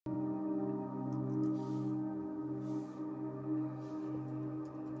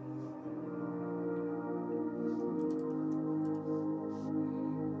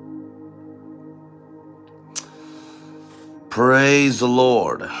Praise the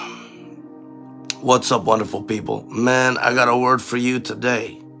Lord. What's up, wonderful people? Man, I got a word for you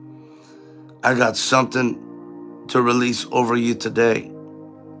today. I got something to release over you today.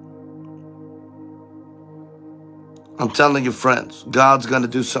 I'm telling you, friends, God's going to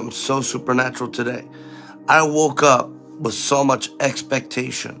do something so supernatural today. I woke up with so much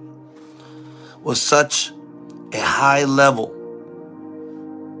expectation, with such a high level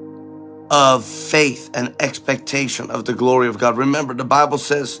of faith and expectation of the glory of God. Remember, the Bible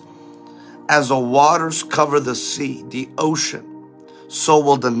says, as the waters cover the sea, the ocean, so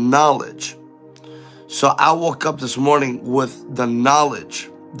will the knowledge. So I woke up this morning with the knowledge,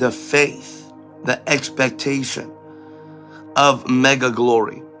 the faith, the expectation of mega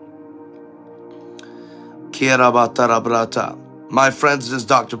glory. My friends, this is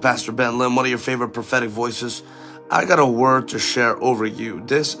Dr. Pastor Ben Lim, one of your favorite prophetic voices. I got a word to share over you.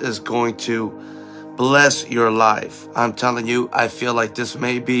 This is going to bless your life. I'm telling you, I feel like this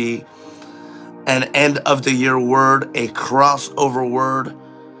may be an end of the year word, a crossover word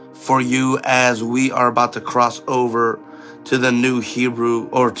for you as we are about to cross over to the new Hebrew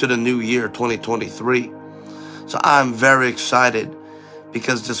or to the new year 2023. So I'm very excited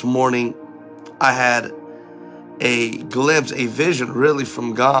because this morning I had a glimpse, a vision really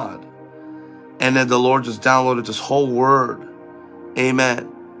from God. And then the Lord just downloaded this whole word.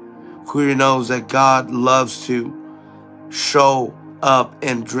 Amen. Who knows that God loves to show up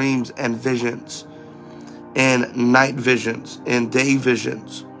in dreams and visions, in night visions, in day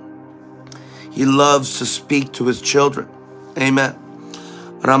visions. He loves to speak to his children. Amen.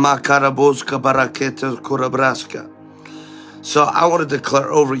 So I want to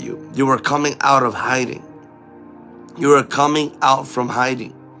declare over you, you are coming out of hiding. You are coming out from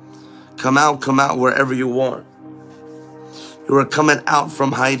hiding. Come out wherever you are. You are coming out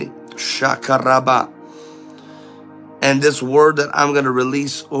from hiding. Shakaraba. And this word that I'm going to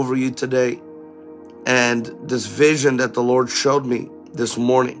release over you today, and this vision that the Lord showed me this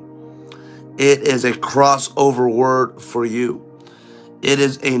morning, it is a crossover word for you. It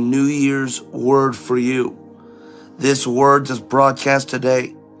is a New Year's word for you. This word, this broadcast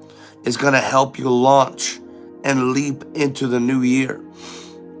today, is going to help you launch and leap into the new year.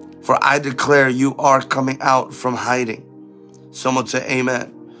 For I declare you are coming out from hiding. Someone say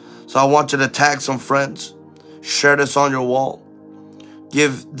amen. So I want you to tag some friends. Share this on your wall.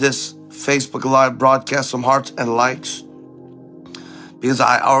 Give this Facebook Live broadcast some hearts and likes. Because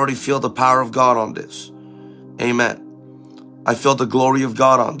I already feel the power of God on this. Amen. I feel the glory of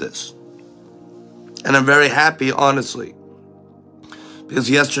God on this. And I'm very happy, honestly. Because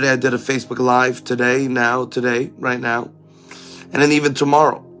yesterday I did a Facebook Live, today, right now. And then even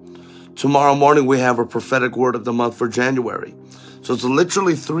tomorrow. Tomorrow morning we have a prophetic word of the month for January. So it's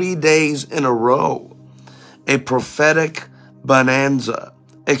literally 3 days in a row. A prophetic bonanza,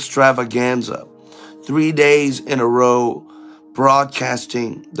 extravaganza. 3 days in a row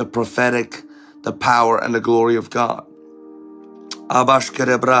broadcasting the prophetic, the power, and the glory of God. Abash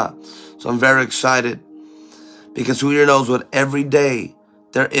Kerebra. So I'm very excited because who here knows what every day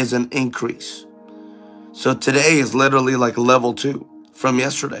there is an increase. So today is literally like level 2 from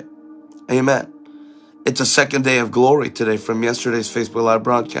yesterday. Amen. It's a second day of glory today from yesterday's Facebook Live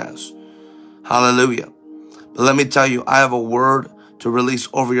broadcast. Hallelujah. But let me tell you, I have a word to release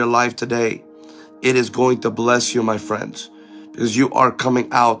over your life today. It is going to bless you, my friends, because you are coming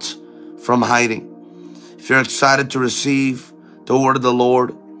out from hiding. If you're excited to receive the word of the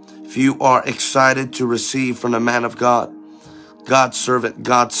Lord, if you are excited to receive from the man of God, God's servant,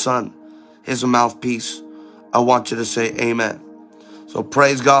 God's son, his mouthpiece, I want you to say amen. So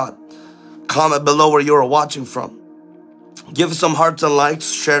praise God. Comment below where you are watching from. Give us some hearts and likes.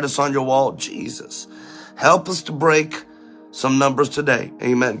 Share this on your wall. Jesus, help us to break some numbers today.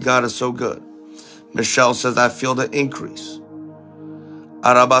 Amen. God is so good. Michelle says, I feel the increase.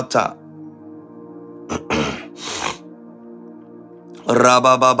 Arabata.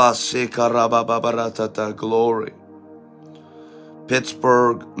 Rabababa seka rabababaratata. Glory.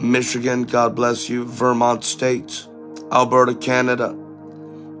 Pittsburgh, Michigan. God bless you. Vermont State. Alberta, Canada.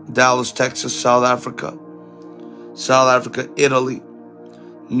 Dallas, Texas, South Africa, Italy,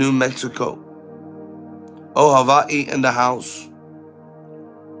 New Mexico. Oh, Hawaii in the house.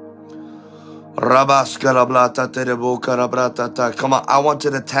 Come on, I want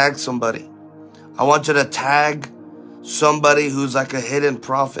you to tag somebody. I want you to tag somebody who's like a hidden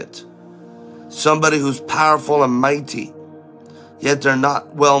prophet. Somebody who's powerful and mighty, yet they're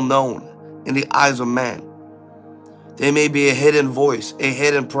not well known in the eyes of man. They may be a hidden voice, a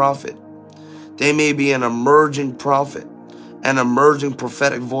hidden prophet. They may be an emerging prophet, an emerging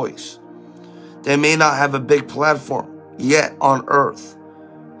prophetic voice. They may not have a big platform, yet on earth.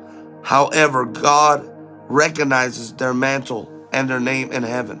 However, God recognizes their mantle and their name in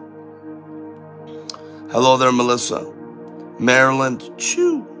heaven. Hello there, Melissa. Maryland,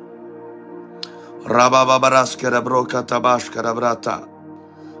 Chew. Rabababaraskarabrokata tabashkarabrata.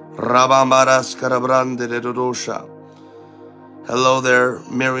 Rabambaraskarabrandirudosha. Hello there,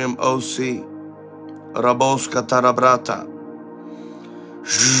 Miriam O.C. Raboska tarabrata.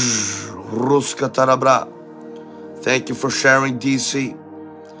 Ruska tarabra. Thank you for sharing, DC.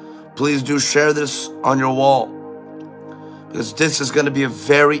 Please do share this on your wall, because this is going to be a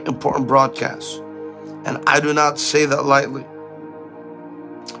very important broadcast. And I do not say that lightly.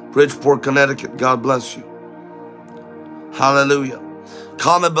 Bridgeport, Connecticut, God bless you. Hallelujah.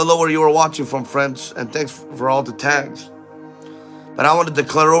 Comment below where you are watching from, friends. And thanks for all the tags. But I want to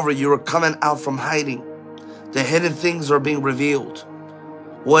declare over you are coming out from hiding. The hidden things are being revealed.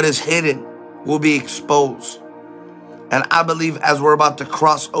 What is hidden will be exposed. And I believe as we're about to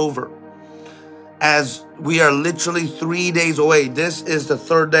cross over, as we are literally 3 days away, this is the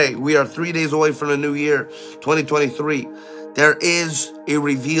third day. We are 3 days away from the new year, 2023. There is a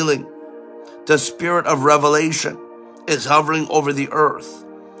revealing. The spirit of revelation is hovering over the earth.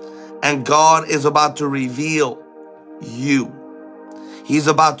 And God is about to reveal you. He's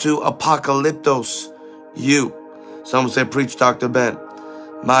about to apocalyptos you. Someone say, preach, Dr. Ben.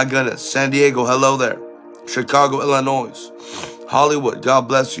 My goodness. San Diego, hello there. Chicago, Illinois. Hollywood, God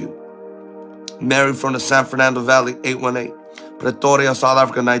bless you. Mary from the San Fernando Valley, 818. Pretoria, South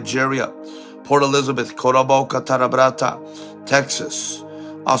Africa, Nigeria. Port Elizabeth, Koraboka, Tarabrata, Texas.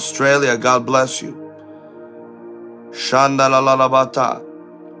 Australia, God bless you. Shandalalabata.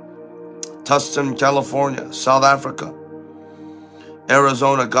 Tustin, California. South Africa.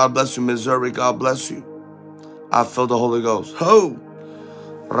 Arizona, God bless you. Missouri, God bless you. I feel the Holy Ghost. Ho!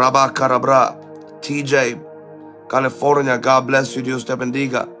 Rabakarabra. TJ, California, God bless you. Dios te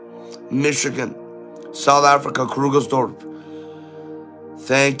bendiga. Michigan, South Africa, Krugersdorp.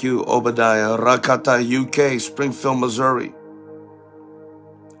 Thank you, Obadiah. Rakata, UK, Springfield, Missouri.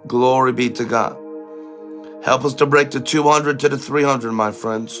 Glory be to God. Help us to break the 200 to the 300, my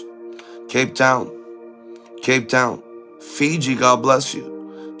friends. Cape Town, Fiji, God bless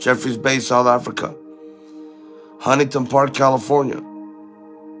you. Jeffreys Bay, South Africa. Huntington Park, California.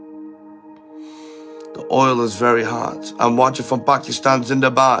 The oil is very hot. I'm watching from Pakistan,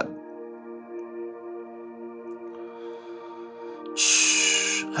 Zindabad.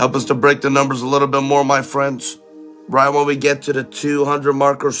 Help us to break the numbers a little bit more, my friends. Right when we get to the 200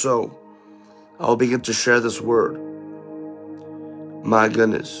 mark or so, I'll begin to share this word. My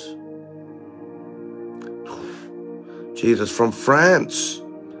goodness. Jesus, from France,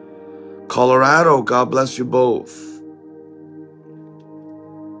 Colorado, God bless you both.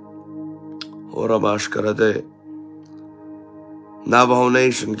 Navajo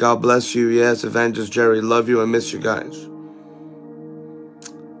Nation, God bless you. Yes, Evangelist Jerry, love you and miss you guys.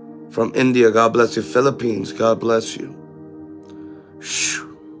 From India, God bless you. Philippines, God bless you.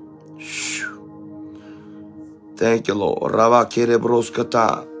 Thank you, Lord.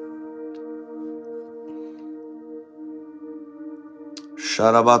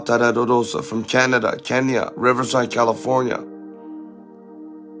 From Canada, Kenya, Riverside, California.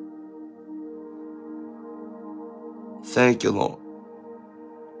 Thank you, Lord.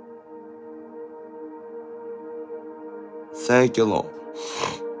 Thank you, Lord.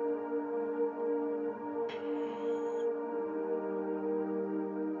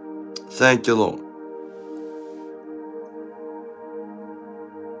 Thank you, Lord.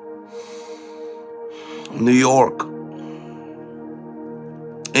 New York,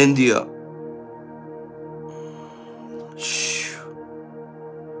 India,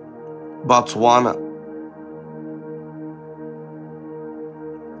 Botswana.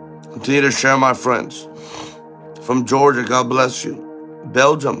 Continue to share, my friends. From Georgia, God bless you.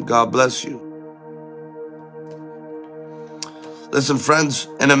 Belgium, God bless you. Listen, friends,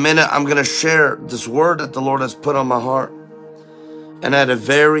 in a minute, I'm going to share this word that the Lord has put on my heart. And I had a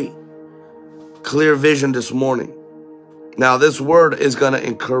very clear vision this morning. Now, this word is going to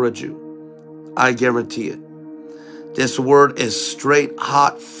encourage you. I guarantee it. This word is straight,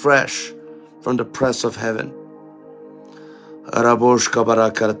 hot, fresh from the press of heaven.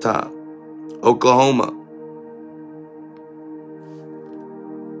 Oklahoma.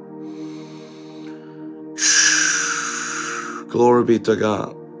 Glory be to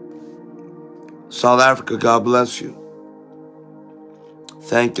God. South Africa, God bless you.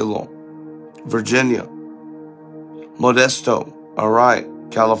 Thank you, Lord. Virginia. Modesto. All right.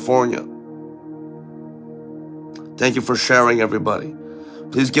 California. Thank you for sharing, everybody.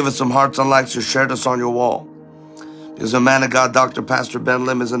 Please give us some hearts and likes to share this on your wall. Because the man of God, Dr. Pastor Ben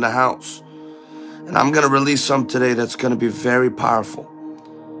Lim, is in the house. And I'm going to release some today that's going to be very powerful.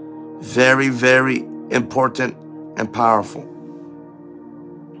 Very, very important and powerful.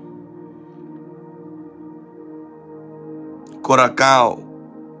 Curacao.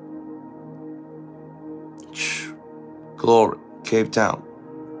 Glory. Cape Town.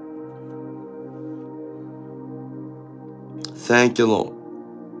 Thank you, Lord.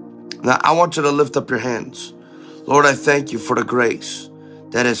 Now, I want you to lift up your hands. Lord, I thank you for the grace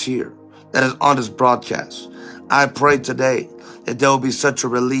that is here, that is on this broadcast. I pray today that there will be such a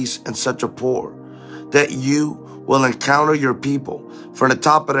release and such a pour, that you will encounter your people from the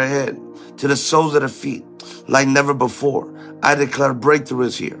top of their head to the soles of their feet like never before. I declare breakthrough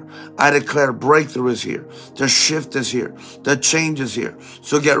is here. I declare breakthrough is here. The shift is here. The change is here.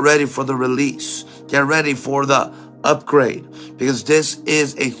 So get ready for the release. Get ready for the upgrade, because this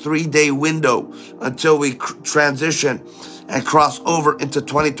is a 3-day window until we transition and cross over into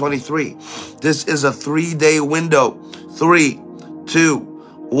 2023. This is a 3-day window. 3, 2,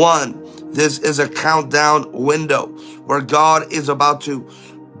 1. This is a countdown window where God is about to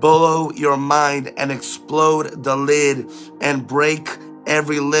blow your mind and explode the lid and break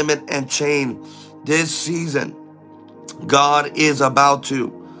every limit and chain. This season, God is about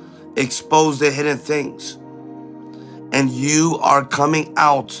to expose the hidden things. And you are coming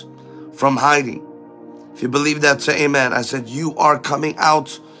out from hiding. If you believe that, say amen. I said you are coming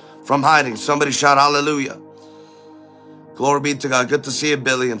out from hiding. Somebody shout hallelujah. Glory be to God. Good to see you,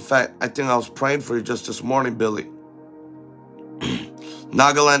 Billy. In fact, I think I was praying for you just this morning, Billy.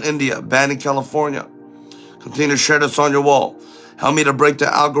 Nagaland, India. Banning, California. Continue to share this on your wall. Help me to break the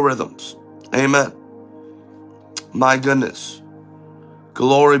algorithms. Amen. My goodness.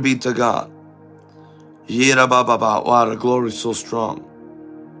 Glory be to God. Wow, the glory is so strong.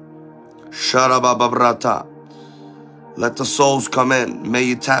 Sharabababrata. Let the souls come in. May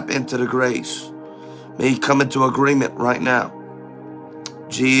you tap into the grace. May you come into agreement right now.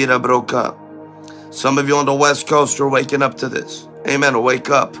 Jira broka. Some of you on the West Coast, you're waking up to this. Amen. Wake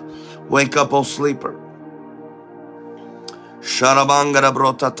up. Wake up, oh sleeper. Sharabangara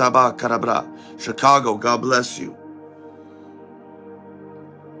brota taba karabra. Chicago, God bless you.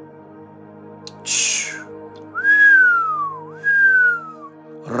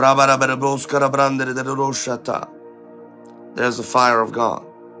 There's the fire of God.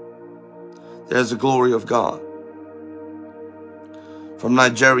 There's the glory of God. From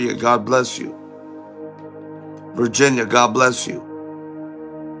Nigeria, God bless you. Virginia, God bless you.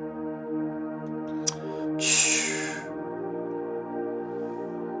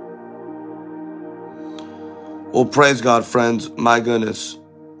 Oh, praise God, friends. My goodness.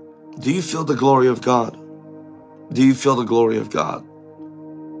 Do you feel the glory of God? Do you feel the glory of God?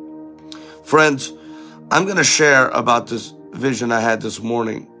 Friends, I'm going to share about this vision I had this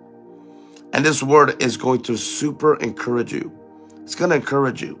morning. And this word is going to super encourage you. It's going to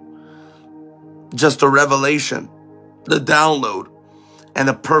encourage you. Just a revelation, the download, and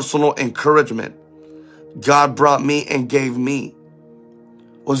the personal encouragement God brought me and gave me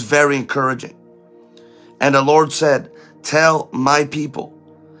was very encouraging. And the Lord said, tell my people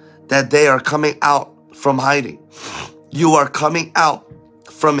that they are coming out from hiding. You are coming out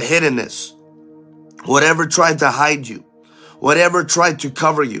from hiddenness. Whatever tried to hide you, whatever tried to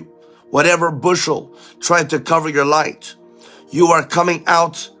cover you, whatever bushel tried to cover your light, you are coming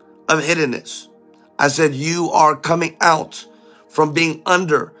out of hiddenness. I said you are coming out from being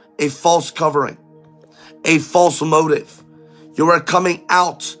under a false covering, a false motive. You are coming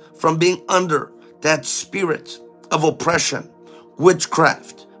out from being under that spirit of oppression,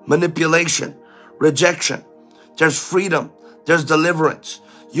 witchcraft, manipulation, rejection. There's freedom. There's deliverance.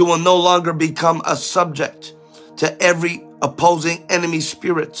 You will no longer become a subject to every opposing enemy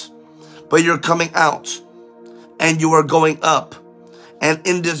spirit, but you're coming out and you are going up. And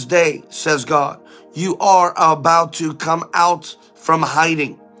in this day, says God, you are about to come out from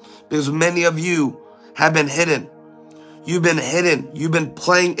hiding, because many of you have been hidden. You've been hidden. You've been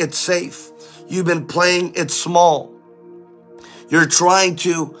playing it safe. You've been playing it small. You're trying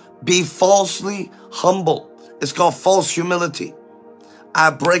to be falsely humble. It's called false humility. I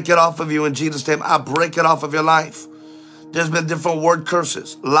break it off of you in Jesus' name. I break it off of your life. There's been different word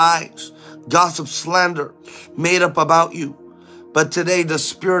curses, lies, gossip, slander made up about you. But today the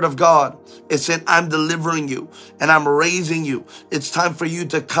Spirit of God is saying, I'm delivering you and I'm raising you. It's time for you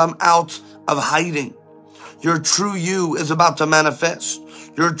to come out of hiding. Your true you is about to manifest.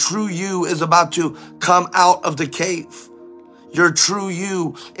 Your true you is about to come out of the cave. Your true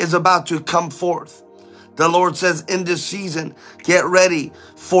you is about to come forth. The Lord says in this season, get ready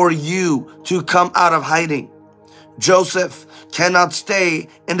for you to come out of hiding. Joseph cannot stay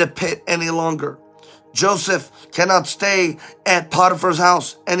in the pit any longer. Joseph cannot stay at Potiphar's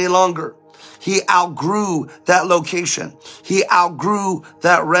house any longer. He outgrew that location. He outgrew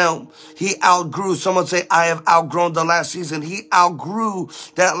that realm. He outgrew, someone say, I have outgrown the last season. He outgrew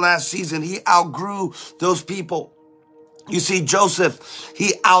that last season. He outgrew those people. You see, Joseph,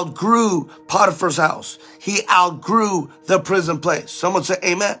 he outgrew Potiphar's house. He outgrew the prison place. Someone say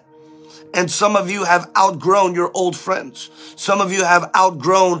amen. And some of you have outgrown your old friends. Some of you have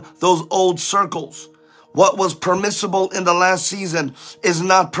outgrown those old circles. What was permissible in the last season is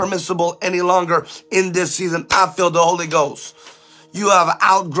not permissible any longer in this season. I feel the Holy Ghost. You have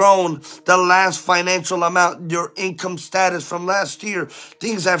outgrown the last financial amount, your income status from last year.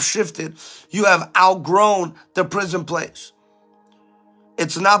 Things have shifted. You have outgrown the prison place.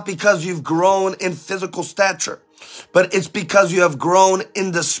 It's not because you've grown in physical stature, but it's because you have grown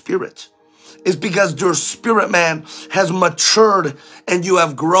in the spirit. It's because your spirit man has matured and you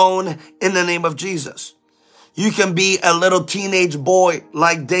have grown in the name of Jesus. You can be a little teenage boy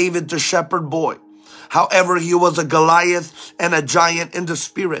like David, the shepherd boy. However, he was a Goliath and a giant in the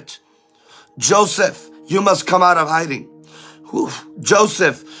spirit. Joseph, you must come out of hiding.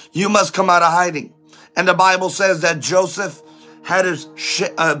 Joseph, you must come out of hiding. And the Bible says that Joseph had his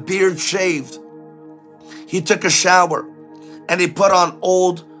beard shaved. He took a shower and they put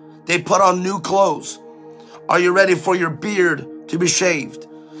on new clothes. Are you ready for your beard to be shaved?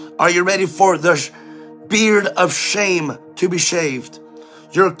 Are you ready for the beard of shame to be shaved?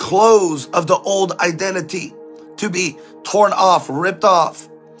 Your clothes of the old identity to be torn off, ripped off.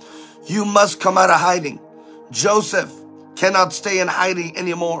 You must come out of hiding. Joseph cannot stay in hiding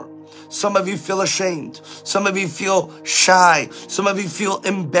anymore. Some of you feel ashamed. Some of you feel shy. Some of you feel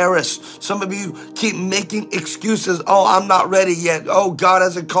embarrassed. Some of you keep making excuses. Oh, I'm not ready yet. Oh, God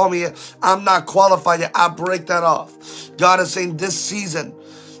hasn't called me yet. I'm not qualified yet. I break that off. God is saying this season,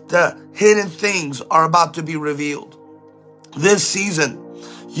 the hidden things are about to be revealed. This season,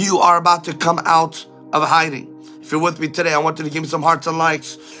 you are about to come out of hiding. If you're with me today, I want you to give me some hearts and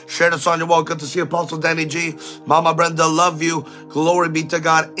likes. Share this on your wall. Good to see Apostle Danny G. Mama Brenda, love you. Glory be to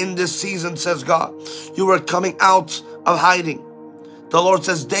God. In this season, says God, you are coming out of hiding. The Lord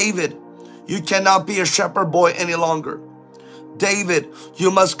says, David, you cannot be a shepherd boy any longer. David, you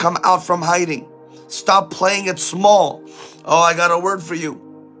must come out from hiding. Stop playing it small. Oh, I got a word for you.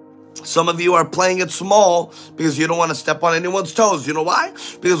 Some of you are playing it small because you don't want to step on anyone's toes. You know why?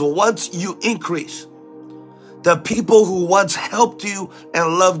 Because once you increase, the people who once helped you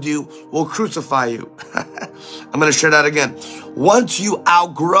and loved you will crucify you. I'm going to share that again. Once you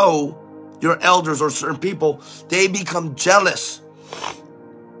outgrow your elders or certain people, they become jealous.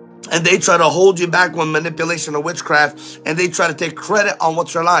 And they try to hold you back with manipulation or witchcraft. And they try to take credit on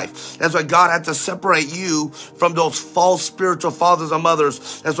what's your life. That's why God had to separate you from those false spiritual fathers and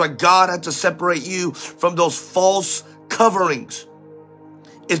mothers. That's why God had to separate you from those false coverings.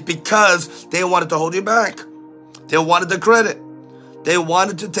 It's because they wanted to hold you back. They wanted the credit. They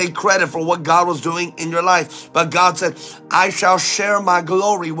wanted to take credit for what God was doing in your life. But God said, I shall share my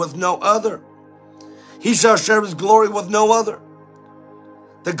glory with no other. He shall share his glory with no other.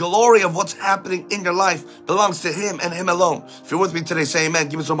 The glory of what's happening in your life belongs to him and him alone. If you're with me today, say amen.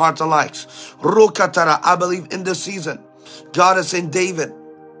 Give me some hearts and likes. I believe in this season, God is saying, David,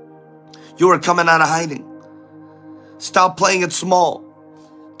 you are coming out of hiding. Stop playing it small.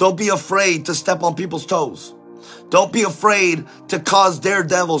 Don't be afraid to step on people's toes. Don't be afraid to cause their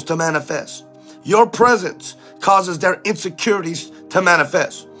devils to manifest. Your presence causes their insecurities to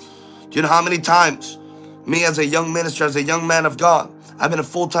manifest. Do you know how many times me as a young minister, as a young man of God, I've been in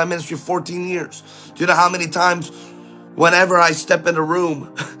full-time ministry 14 years. Do you know how many times whenever I step in a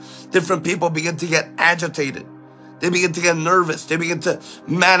room, different people begin to get agitated. They begin to get nervous. They begin to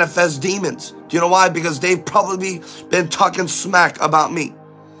manifest demons. Do you know why? Because they've probably been talking smack about me.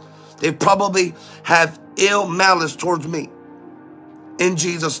 They probably have ill malice towards me. In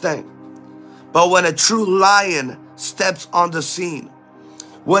Jesus' name. But when a true lion steps on the scene,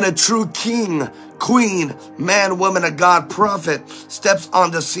 when a true king, queen, man, woman of God, prophet steps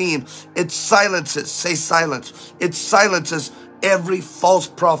on the scene, it silences, say silence, it silences every false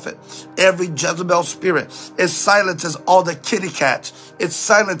prophet, every Jezebel spirit. It silences all the kitty cats. It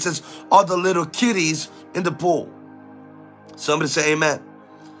silences all the little kitties in the pool. Somebody say amen.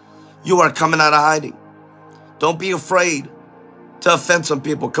 You are coming out of hiding. Don't be afraid to offend some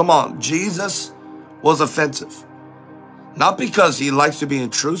people. Come on. Jesus was offensive. Not because he likes to be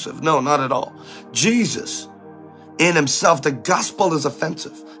intrusive. No, not at all. Jesus in himself, the gospel is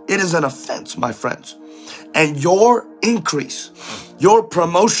offensive. It is an offense, my friends. And your increase, your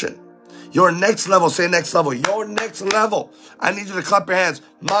promotion, Your next level, say next level. Your next level. I need you to clap your hands.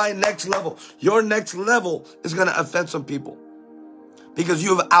 My next level. Your next level is going to offend some people because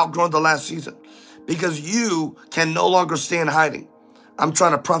you have outgrown the last season. Because you can no longer stay in hiding. I'm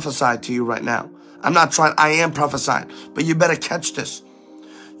trying to prophesy to you right now. I am prophesying, but you better catch this.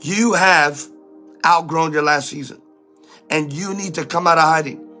 You have outgrown your last season and you need to come out of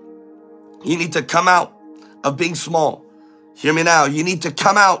hiding. You need to come out of being small. Hear me now. You need to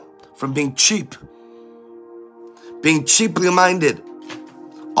come out from being cheap, being cheaply minded,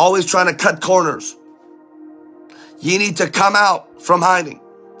 always trying to cut corners. You need to come out from hiding.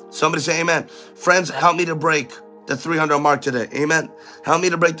 Somebody say amen. Friends, help me to break the 300 mark today. Amen. Help me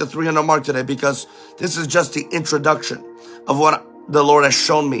to break the 300 mark today, because this is just the introduction of what the Lord has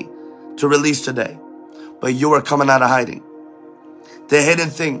shown me to release today. But you are coming out of hiding. The hidden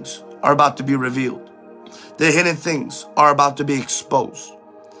things are about to be revealed. The hidden things are about to be exposed.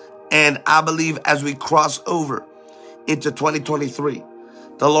 And I believe as we cross over into 2023,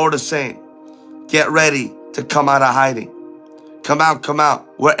 the Lord is saying, get ready to come out of hiding. Come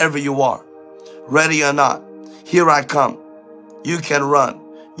out, wherever you are. Ready or not, here I come. You can run.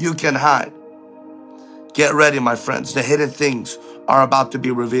 You can hide. Get ready, my friends. The hidden things are about to be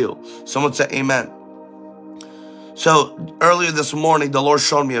revealed. Someone say amen. So earlier this morning, the Lord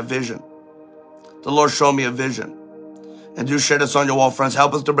showed me a vision. The Lord showed me a vision. And do share this on your wall, friends.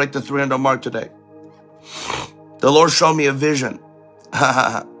 Help us to break the 300 mark today. The Lord showed me a vision.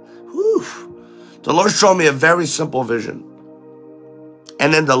 The Lord showed me a very simple vision.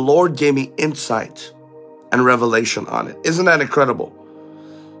 And then the Lord gave me insight and revelation on it. Isn't that incredible?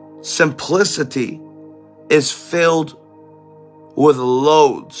 Simplicity is filled with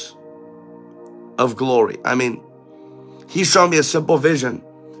loads of glory. I mean, he showed me a simple vision,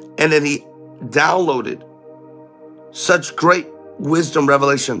 and then he downloaded such great wisdom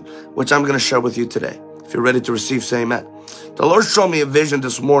revelation, which I'm going to share with you today. If you're ready to receive, say amen. The Lord showed me a vision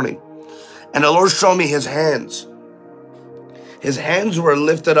this morning, and the Lord showed me his hands. His hands were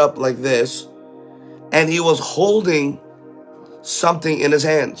lifted up like this, and he was holding something in his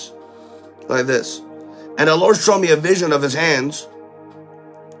hands like this. And the Lord showed me a vision of his hands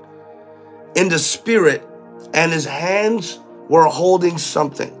in the spirit, and his hands were holding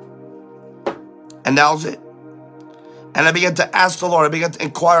something. And that was it. And I began to ask the Lord, I began to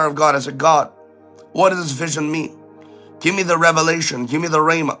inquire of God. I said, God, what does this vision mean? Give me the revelation. Give me the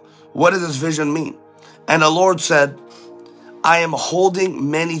rhema. What does this vision mean? And the Lord said, I am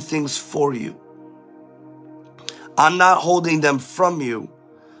holding many things for you. I'm not holding them from you.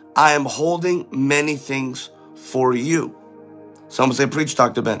 I am holding many things for you. Someone say, preach,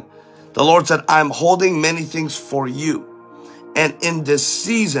 Dr. Ben. The Lord said, I'm holding many things for you. And in this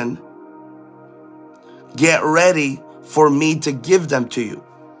season, get ready for me to give them to you.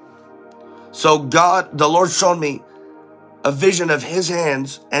 So God, the Lord showed me a vision of his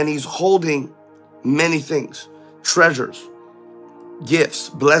hands, and he's holding many things, treasures, gifts,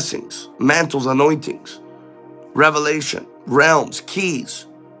 blessings, mantles, anointings, revelation, realms, keys,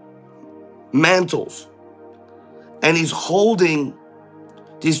 mantles. And he's holding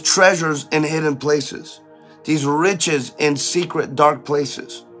these treasures in hidden places, these riches in secret dark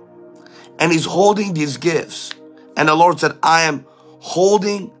places. And he's holding these gifts. And the Lord said, I am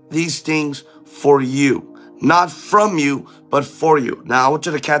holding these things for you, not from you, but for you. Now, I want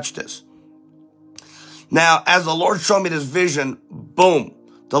you to catch this. Now, as the Lord showed me this vision, boom,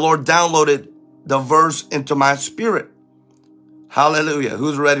 the Lord downloaded the verse into my spirit. Hallelujah.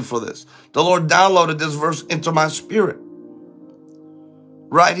 Who's ready for this? The Lord downloaded this verse into my spirit.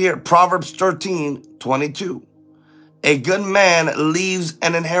 Right here, Proverbs 13:22. A good man leaves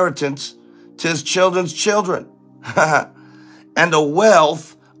an inheritance to his children's children. And the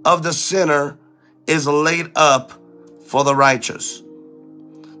wealth of the sinner is laid up for the righteous.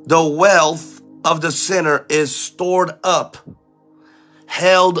 The wealth of the sinner is stored up,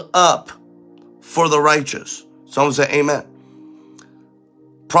 held up for the righteous. Someone say amen.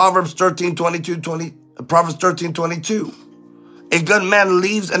 Proverbs 13:22. A good man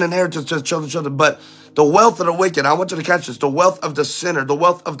leaves an inheritance to his children's children, but the wealth of the wicked, I want you to catch this, the wealth of the sinner, the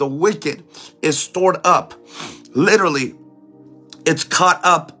wealth of the wicked is stored up. Literally, it's caught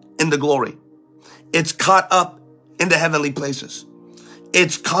up in the glory. It's caught up in the heavenly places.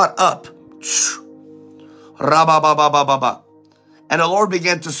 It's caught up. And the Lord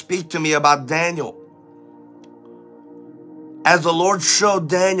began to speak to me about Daniel. As the Lord showed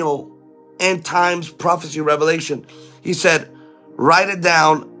Daniel end times prophecy revelation, he said, write it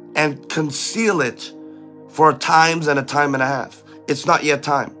down and conceal it for times and a time and a half. It's not yet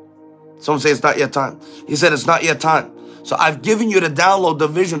time. Someone say it's not yet time. He said it's not yet time. So I've given you to download the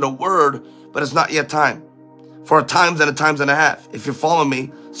vision, the word, but it's not yet time. For a times and a times and a half. If you follow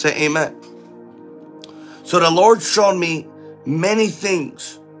me, say amen. So the Lord showed me many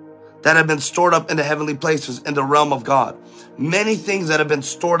things that have been stored up in the heavenly places in the realm of God. Many things that have been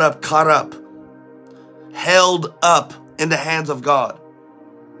stored up, caught up, held up in the hands of God.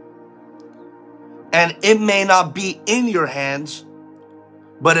 And it may not be in your hands,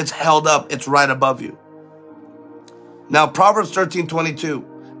 but it's held up. It's right above you. Now, Proverbs 13:22,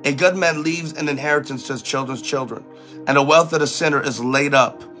 a good man leaves an inheritance to his children's children, and the wealth of the sinner is laid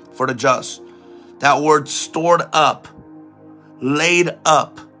up for the just. That word stored up, laid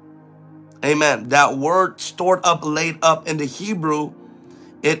up. Amen. That word stored up, laid up in the Hebrew,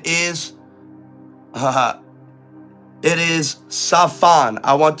 it is safan.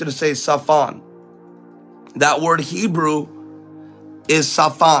 I want you to say safan. That word Hebrew is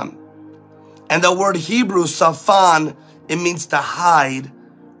safan. And the word Hebrew, safan, it means to hide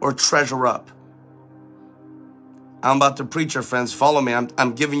or treasure up. I'm about to preach, your friends. Follow me.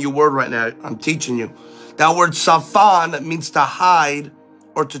 I'm giving you word right now. I'm teaching you. That word safan means to hide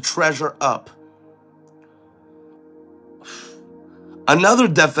or to treasure up. Another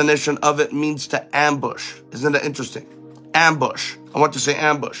definition of it means to ambush. Isn't that interesting? Ambush. I want you to say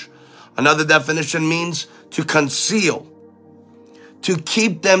ambush. Another definition means to conceal, to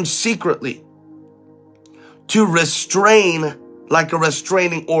keep them secretly, to restrain like a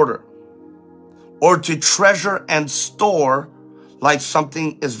restraining order, or to treasure and store like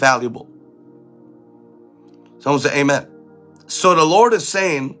something is valuable. Someone say amen. So the Lord is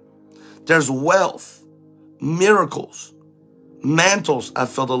saying there's wealth, miracles, mantles, I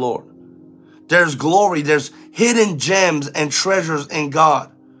feel the Lord. There's glory, there's hidden gems and treasures in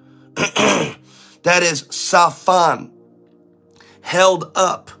God. That is safan, held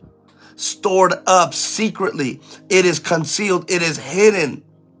up, stored up secretly. It is concealed, it is hidden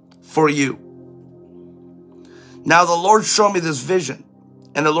for you. Now the Lord showed me this vision,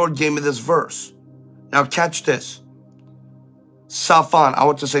 and the Lord gave me this verse. Now catch this. Safan, I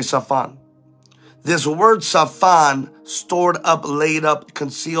want to say safan. This word safan, stored up, laid up,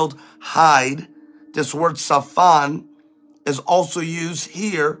 concealed, hide. This word safan is also used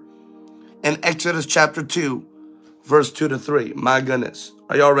here in Exodus chapter 2, verse 2 to 3. My goodness.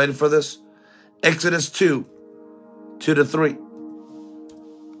 Are y'all ready for this? Exodus 2, 2 to 3.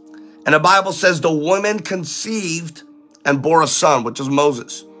 And the Bible says the woman conceived and bore a son, which is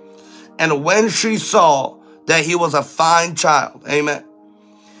Moses. And when she saw that he was a fine child, amen,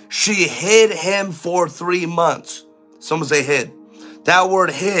 she hid him for 3 months. Someone say hid. That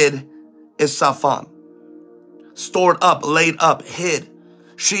word hid is safan. Stored up, laid up, hid.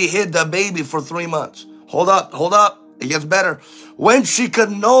 She hid the baby for 3 months. Hold up, hold up. It gets better. When she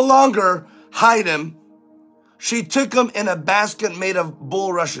could no longer hide him, she took him in a basket made of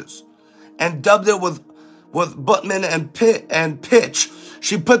bulrushes and dubbed it with bitumen and pitch.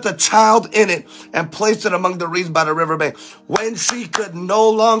 She put the child in it and placed it among the reeds by the river bank. When she could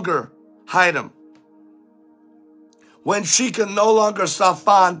no longer hide him, when she could no longer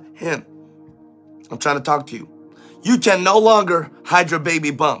safan him, I'm trying to talk to you. You can no longer hide your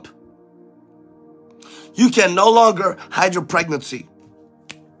baby bump. You can no longer hide your pregnancy.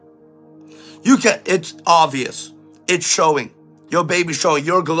 It's obvious. It's showing. Your baby's showing.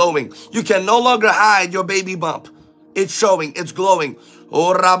 You're glowing. You can no longer hide your baby bump. It's showing. It's glowing.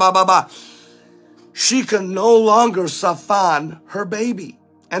 Oh, rabababa. She can no longer safan her baby.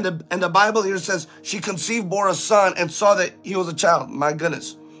 And the Bible here says she conceived, bore a son, and saw that he was a child. My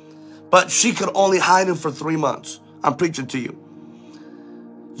goodness. But she could only hide him for 3 months. I'm preaching to you.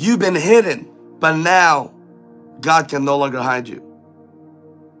 You've been hidden, but now God can no longer hide you.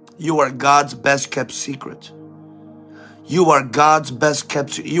 You are God's best kept secret. You are God's best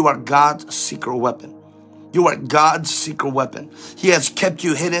kept secret. You are God's secret weapon. You are God's secret weapon. He has kept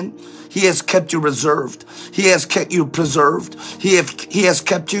you hidden. He has kept you reserved. He has kept you preserved. He has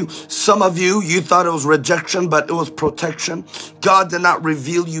kept you. Some of you, you thought it was rejection, but it was protection. God did not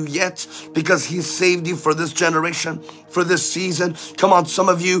reveal you yet because he saved you for this generation, for this season. Come on, some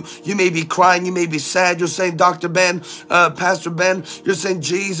of you, you may be crying. You may be sad. You're saying, Dr. Ben, Pastor Ben, you're saying,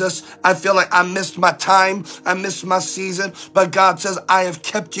 Jesus, I feel like I missed my time. I missed my season. But God says, I have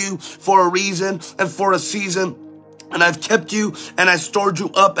kept you for a reason and for a season. And I've kept you and I stored you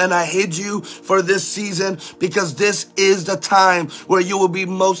up and I hid you for this season because this is the time where you will be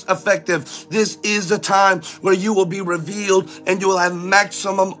most effective. This is the time where you will be revealed and you will have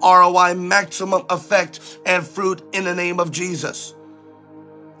maximum ROI, maximum effect and fruit in the name of Jesus.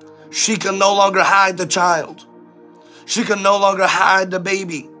 She can no longer hide the child. She can no longer hide the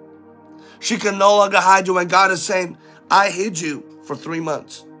baby. She can no longer hide you. And God is saying, I hid you for 3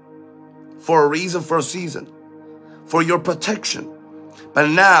 months. For a reason, for a season. For your protection. But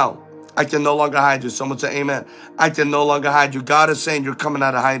now, I can no longer hide you. Someone say amen. I can no longer hide you. God is saying you're coming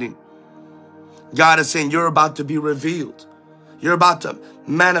out of hiding. God is saying you're about to be revealed. You're about to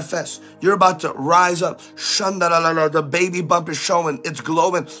manifest. You're about to rise up. Shandalalala, the baby bump is showing. It's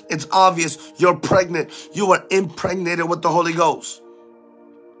glowing. It's obvious. You're pregnant. You are impregnated with the Holy Ghost.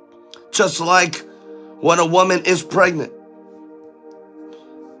 Just like when a woman is pregnant.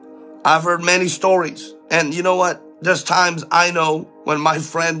 I've heard many stories. And you know what? There's times I know when my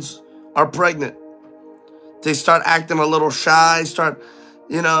friends are pregnant. They start acting a little shy, they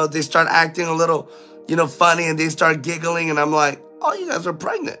start acting a little, funny, and they start giggling, and I'm like, oh, you guys are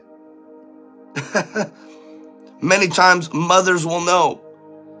pregnant. Many times mothers will know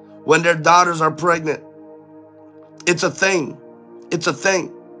when their daughters are pregnant. It's a thing. It's a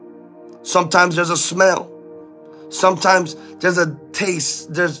thing. Sometimes there's a smell. Sometimes there's a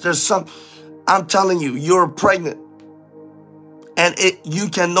taste. There's some, I'm telling you, you're pregnant. And you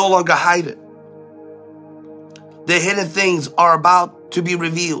can no longer hide it. The hidden things are about to be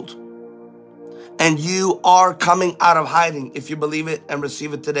revealed. And you are coming out of hiding. If you believe it and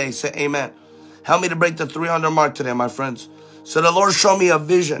receive it today, say amen. Help me to break the 300 mark today, my friends. So the Lord showed me a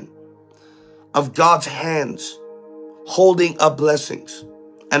vision of God's hands holding up blessings.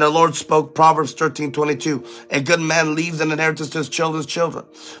 And the Lord spoke Proverbs 13:22. A good man leaves an inheritance to his children's children.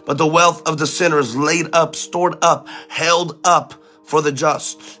 But the wealth of the sinner is laid up, stored up, held up for the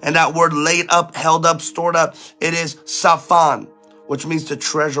just. And that word laid up, held up, stored up, it is safan, which means to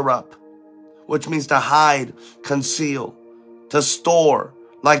treasure up, which means to hide, conceal, to store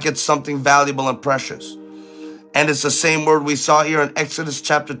like it's something valuable and precious. And it's the same word we saw here in Exodus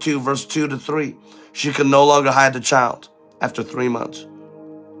chapter 2, verse 2 to 3. She could no longer hide the child after 3 months.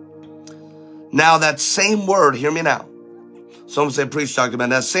 Now that same word, hear me now. Someone say, preach, Dr. Ben.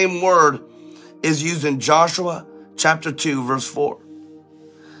 That same word is used in Joshua chapter 2, verse 4.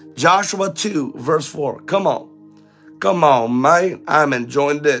 Joshua 2, verse 4. Come on. Come on, man. I'm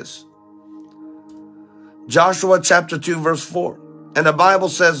enjoying this. Joshua chapter 2, verse 4. And the Bible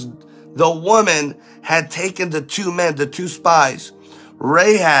says the woman had taken the two men, the two spies.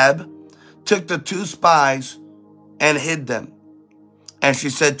 Rahab took the two spies and hid them. And she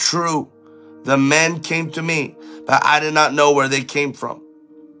said, true, the men came to me, but I did not know where they came from.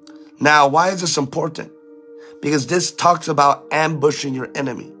 Now, why is this important? Because this talks about ambushing your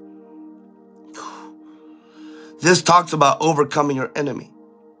enemy. This talks about overcoming your enemy.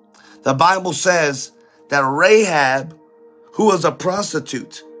 The Bible says that Rahab, who was a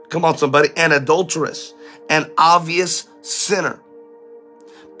prostitute, come on somebody, an adulteress, an obvious sinner,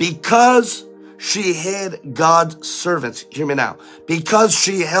 because she hid God's servants, hear me now, because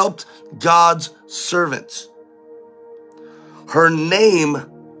she helped God's servants, her name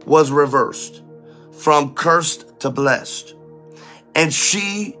was reversed from cursed to blessed. And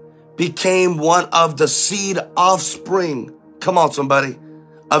she became one of the seed offspring, come on somebody,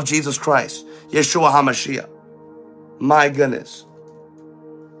 of Jesus Christ, Yeshua HaMashiach. My goodness.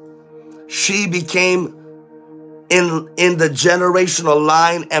 She became in the generational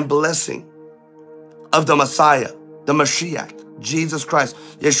line and blessing of the Messiah, the Mashiach, Jesus Christ,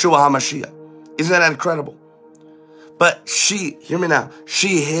 Yeshua HaMashiach. Isn't that incredible? But she, hear me now,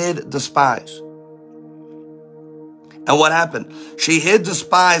 she hid the spies. And what happened? She hid the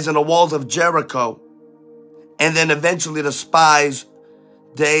spies in the walls of Jericho. And then eventually the spies,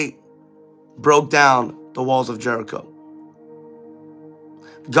 they broke down the walls of Jericho.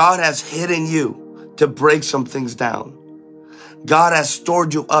 God has hidden you to break some things down. God has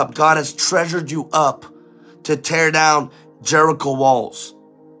stored you up. God has treasured you up to tear down Jericho walls,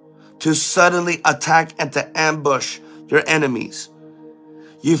 to suddenly attack and to ambush your enemies.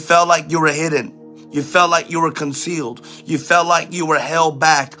 You felt like you were hidden. You felt like you were concealed. You felt like you were held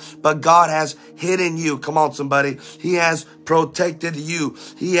back. But God has hidden you. Come on, somebody. He has protected you.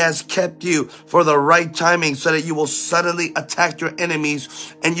 He has kept you for the right timing so that you will suddenly attack your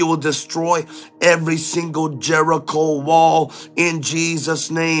enemies and you will destroy every single Jericho wall in Jesus'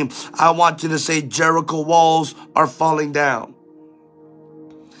 name. I want you to say Jericho walls are falling down.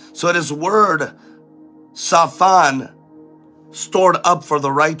 So this word, Safan, stored up for the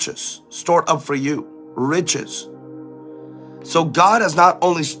righteous, stored up for you, riches. So God has not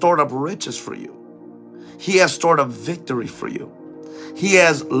only stored up riches for you, He has stored up victory for you. He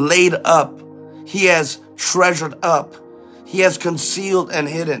has laid up, He has treasured up, He has concealed and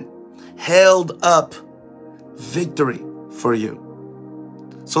hidden, held up victory for you.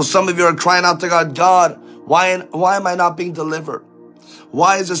 So some of you are crying out to God, God, why am I not being delivered?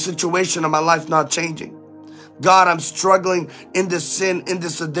 Why is the situation in my life not changing? God, I'm struggling in this sin, in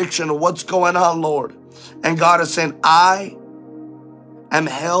this addiction. What's going on, Lord? And God is saying, I am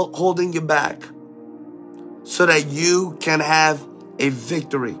holding you back so that you can have a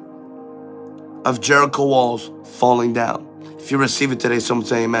victory of Jericho walls falling down. If you receive it today, someone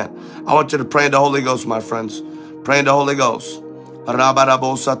say amen. I want you to pray in the Holy Ghost, my friends. Pray in the Holy Ghost. We're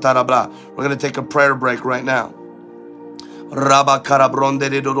going to take a prayer break right now. Come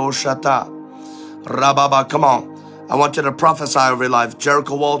on. I want you to prophesy over your life.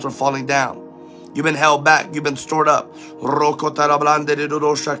 Jericho walls are falling down. You've been held back. You've been stored up.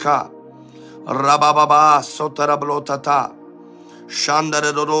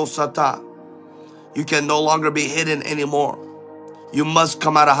 You can no longer be hidden anymore. You must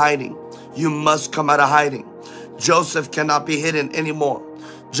come out of hiding. You must come out of hiding. Joseph cannot be hidden anymore.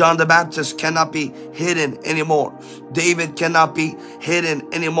 John the Baptist cannot be hidden anymore. David cannot be hidden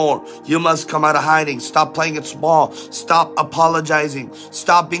anymore. You must come out of hiding. Stop playing it small. Stop apologizing.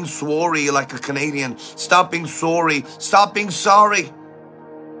 Stop being sorry like a Canadian. Stop being sorry. Stop being sorry.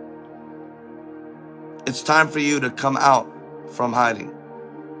 It's time for you to come out from hiding.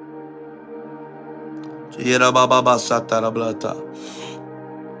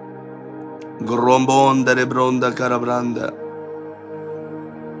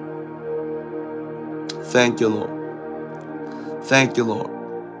 Thank you, Lord. Thank you, Lord.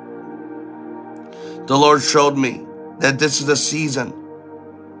 The Lord showed me that this is a season.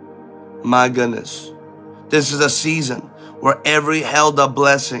 My goodness. This is a season where every held up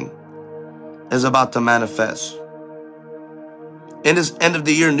blessing is about to manifest. In this end of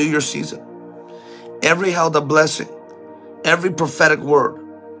the year, New Year season, every held up blessing, every prophetic word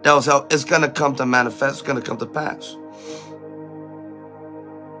that was held, it's going to come to manifest. It's going to come to pass.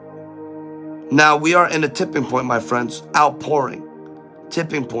 Now we are in a tipping point, my friends. Outpouring.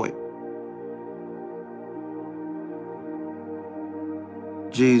 Tipping point.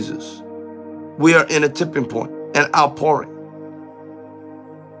 Jesus. We are in a tipping point, an outpouring.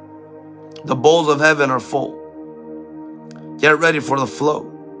 The bowls of heaven are full. Get ready for the flow.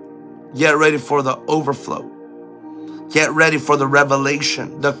 Get ready for the overflow. Get ready for the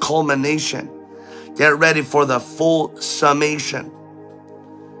revelation, the culmination. Get ready for the full summation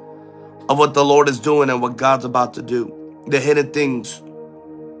of what the Lord is doing and what God's about to do. The hidden things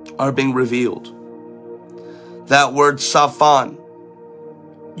are being revealed. That word Safan,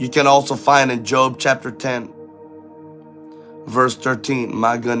 you can also find in Job chapter 10, verse 13.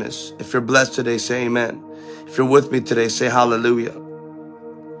 My goodness. If you're blessed today, say amen. If you're with me today, say hallelujah.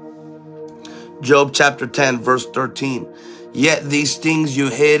 Job chapter 10, verse 13. Yet these things you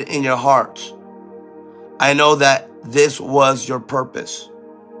hid in your heart. I know that this was your purpose.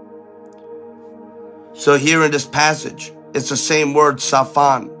 So here in this passage, it's the same word,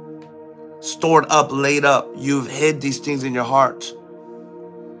 Safan. Stored up, laid up. You've hid these things in your heart.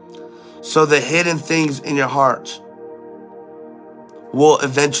 So the hidden things in your heart will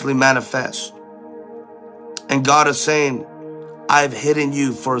eventually manifest. And God is saying, I've hidden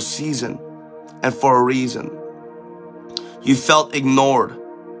you for a season and for a reason. You felt ignored.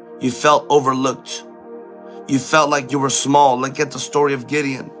 You felt overlooked. You felt like you were small. Look at the story of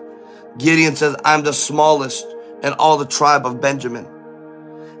Gideon. Gideon says, I'm the smallest in all the tribe of Benjamin.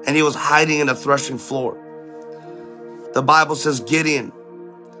 And he was hiding in a threshing floor. The Bible says Gideon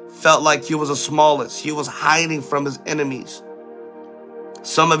felt like he was the smallest. He was hiding from his enemies.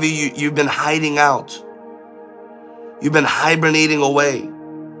 Some of you've been hiding out. You've been hibernating away.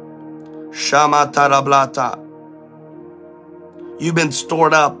 Shama tarablata. You've been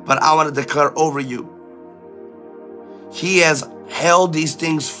stored up, but I want to declare over you. He has held these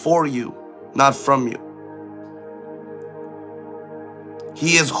things for you, not from you.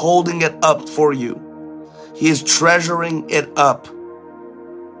 He is holding it up for you. He is treasuring it up.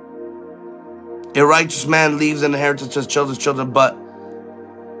 A righteous man leaves an inheritance to his children's children, but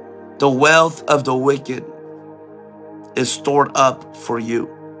the wealth of the wicked is stored up for you.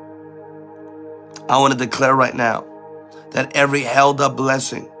 I want to declare right now that every held up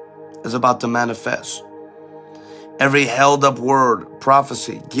blessing is about to manifest. Every held up word,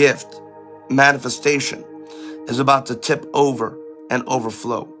 prophecy, gift, manifestation is about to tip over and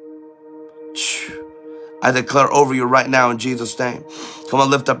overflow. I declare over you right now in Jesus' name. Come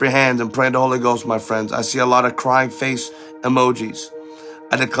on, lift up your hands and pray in the Holy Ghost, my friends. I see a lot of crying face emojis.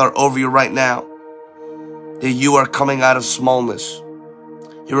 I declare over you right now that you are coming out of smallness.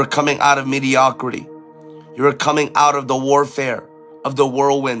 You are coming out of mediocrity. You are coming out of the warfare, of the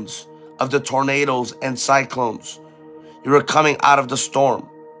whirlwinds, of the tornadoes and cyclones. You are coming out of the storm.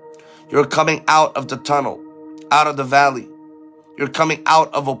 You're coming out of the tunnel, out of the valley. You're coming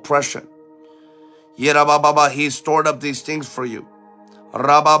out of oppression. Yerabababa, He's stored up these things for you.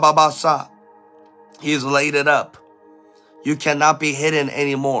 Rabababasa, He's laid it up. You cannot be hidden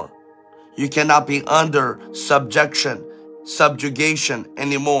anymore. You cannot be under subjugation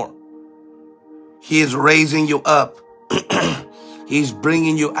anymore. He is raising you up. He's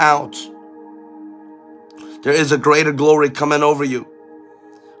bringing you out. There is a greater glory coming over you.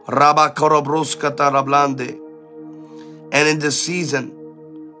 And in this season,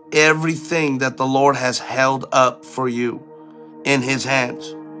 everything that the Lord has held up for you in His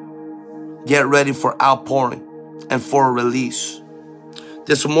hands, get ready for outpouring and for release.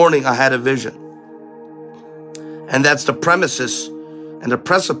 This morning I had a vision. And that's the premises and the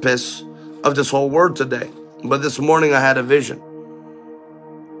precipice of this whole word today. But this morning I had a vision.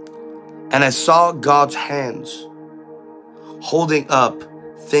 And I saw God's hands holding up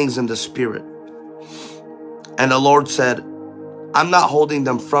things in the spirit. And the Lord said, I'm not holding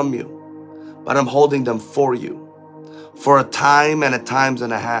them from you, but I'm holding them for you. For a time and a times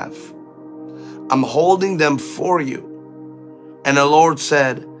and a half. I'm holding them for you. And the Lord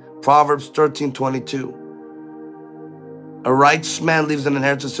said, Proverbs 13:22, a righteous man leaves an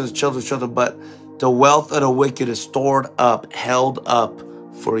inheritance to his children's children, but the wealth of the wicked is stored up, held up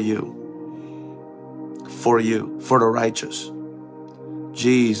for you. For you, for the righteous.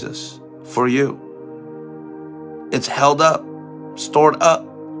 Jesus, for you. It's held up, stored up,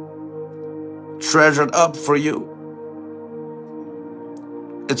 treasured up for you.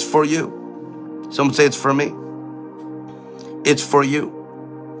 It's for you. Someone say it's for me. It's for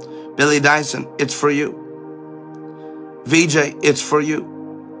you. Billy Dyson, it's for you. VJ, it's for you.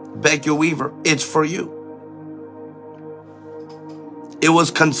 Becky Weaver, it's for you. It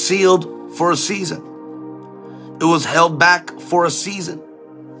was concealed for a season. It was held back for a season.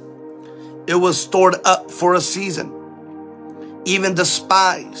 It was stored up for a season. Even the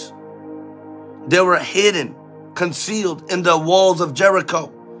spies, they were hidden, concealed in the walls of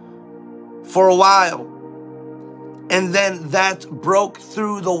Jericho for a while. And then that broke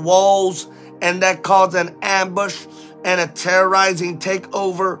through the walls, and that caused an ambush and a terrorizing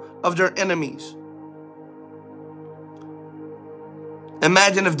takeover of their enemies.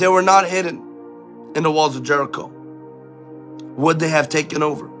 Imagine if they were not hidden in the walls of Jericho. Would they have taken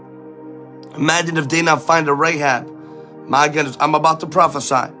over? Imagine if they did not find a Rahab. My goodness, I'm about to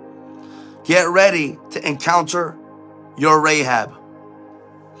prophesy. Get ready to encounter your Rahab.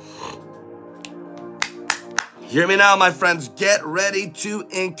 Hear me now, my friends. Get ready to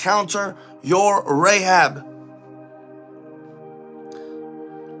encounter your Rahab.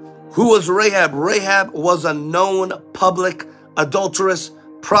 Who was Rahab? Rahab was a known public adulterous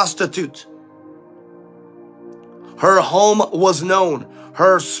prostitute. Her home was known.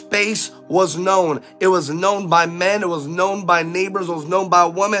 Her space was known. It was known by men. It was known by neighbors. It was known by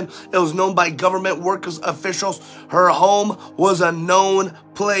women. It was known by government workers, officials. Her home was a known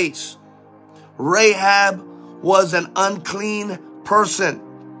place. Rahab was an unclean person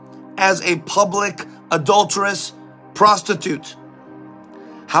as a public adulterous prostitute.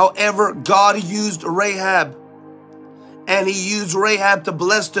 However, God used Rahab, and He used Rahab to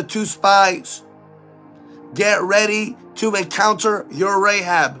bless the two spies. Get ready to encounter your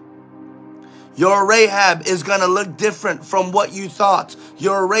Rahab. Your Rahab is going to look different from what you thought.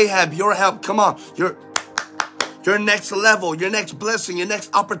 Your Rahab, your help, come on, your next level, your next blessing, your next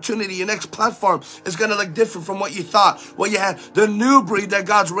opportunity, your next platform is going to look different from what you thought, what you had. The new breed that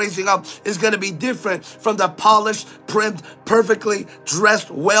God's raising up is going to be different from the polished, primed, perfectly dressed,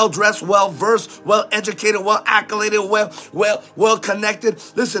 well-versed, well-educated, well-accoladed, well-connected.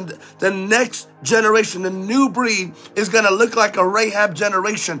 Listen, the next generation, the new breed is going to look like a Rahab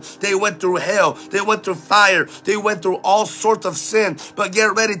generation. They went through hell. They went through fire. They went through all sorts of sin. But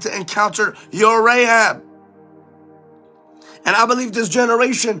get ready to encounter your Rahab. And I believe this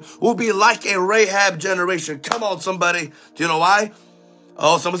generation will be like a Rahab generation. Come on, somebody. Do you know why?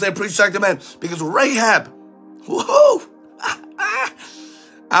 Oh, someone say, preach like the man. Because Rahab, whoa,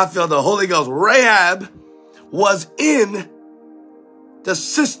 I feel the Holy Ghost. Rahab was in the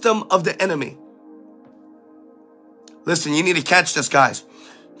system of the enemy. Listen, you need to catch this, guys.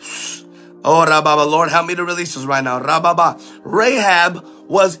 Oh, Rababa, Lord, help me to release this right now. Rababa. Rahab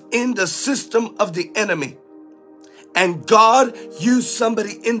was in the system of the enemy. And God used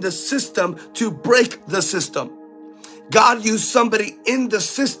somebody in the system to break the system. God used somebody in the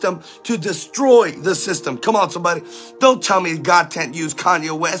system to destroy the system. Come on, somebody. Don't tell me God can't use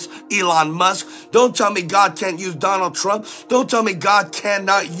Kanye West, Elon Musk. Don't tell me God can't use Donald Trump. Don't tell me God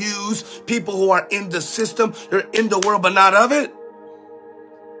cannot use people who are in the system. They're in the world, but not of it.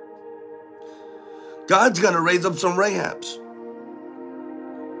 God's going to raise up some Rahabs.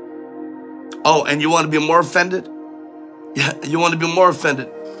 Oh, and you want to be more offended? Yeah, you want to be more offended.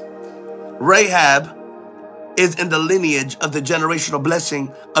 Rahab is in the lineage of the generational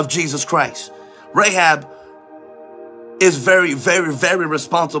blessing of Jesus Christ. Rahab is very, very, very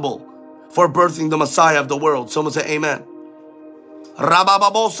responsible for birthing the Messiah of the world. Someone say amen.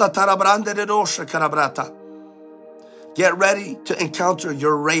 Get ready to encounter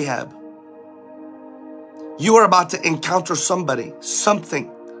your Rahab. You are about to encounter somebody, something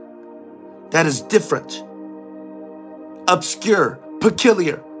that is different, obscure,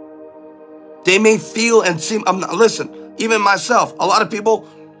 peculiar. They may feel and seem, listen, even myself, a lot of people,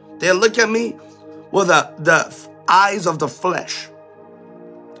 they look at me with the eyes of the flesh.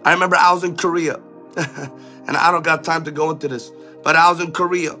 I remember I was in Korea, and I don't got time to go into this, but I was in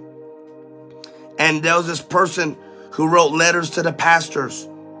Korea, and there was this person who wrote letters to the pastors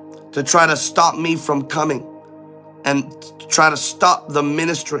to try to stop me from coming and try to stop the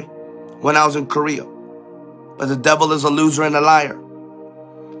ministry when I was in Korea. But the devil is a loser and a liar.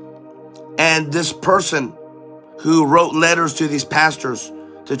 And this person who wrote letters to these pastors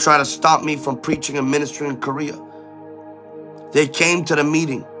to try to stop me from preaching and ministering in Korea, they came to the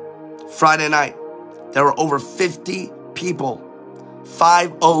meeting Friday night. There were over 50 people,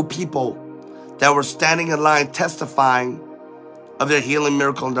 50 people that were standing in line testifying of their healing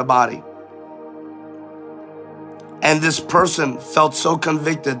miracle in their body. And this person felt so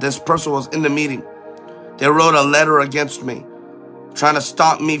convicted. This person was in the meeting. They wrote a letter against me, trying to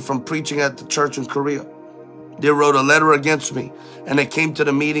stop me from preaching at the church in Korea. They wrote a letter against me, and they came to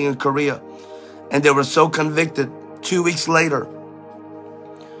the meeting in Korea, and they were so convicted. 2 weeks later,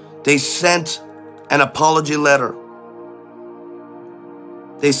 they sent an apology letter.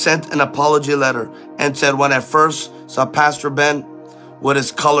 They sent an apology letter and said, when I first saw Pastor Ben with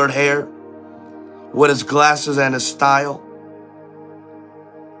his colored hair, with his glasses and his style,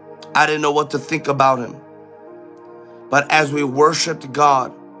 I didn't know what to think about him. But as we worshiped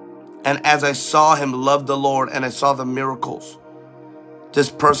God, and as I saw him love the Lord and I saw the miracles, this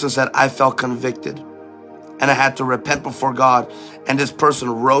person said, I felt convicted and I had to repent before God. And this person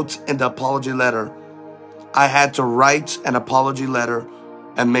wrote in the apology letter, I had to write an apology letter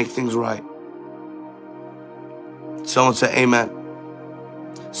and make things right. Someone say amen.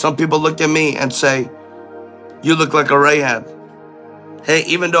 Some people look at me and say, you look like a Rahab. Hey,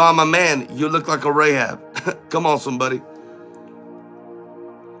 even though I'm a man, you look like a Rahab. Come on, somebody.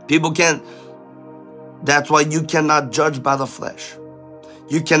 People can't. That's why you cannot judge by the flesh.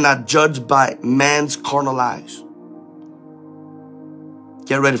 You cannot judge by man's carnal eyes.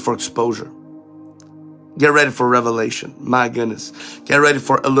 Get ready for exposure. Get ready for revelation. My goodness. Get ready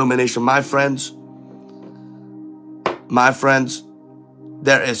for illumination. My friends,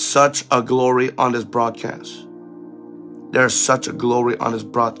 there is such a glory on this broadcast. There is such a glory on this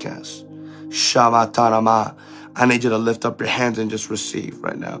broadcast. Shamatanama. I need you to lift up your hands and just receive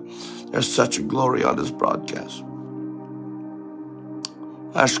right now. There's such a glory on this broadcast.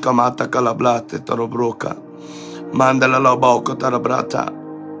 Ashkamata kalablate tarobroka. Mandalalaboko tarabrata.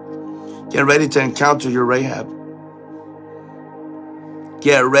 Get ready to encounter your Rahab.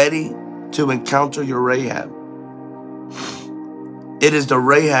 Get ready to encounter your Rahab. It is the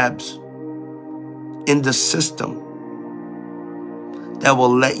Rahabs in the system that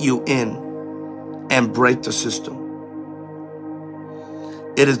will let you in and break the system.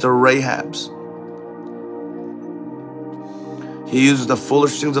 It is the Rahabs. He uses the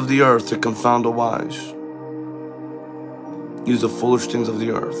foolish things of the earth to confound the wise. Use the foolish things of the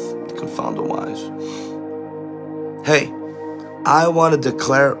earth to confound the wise. Hey, I want to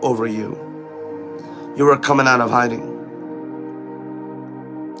declare over you, you are coming out of hiding.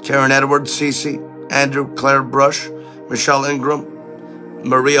 Karen Edwards, Cece, Andrew, Claire Brush, Michelle Ingram,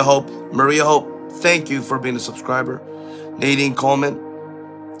 Maria Hope, thank you for being a subscriber. Nadine Coleman,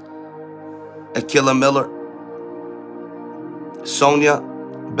 Akila Miller, Sonia,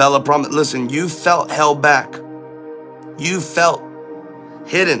 Bella Promise. Listen, you felt held back. You felt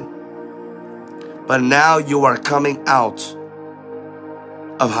hidden. But now you are coming out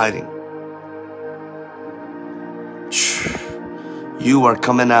of hiding. You are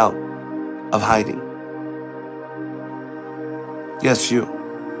coming out of hiding. Yes, you.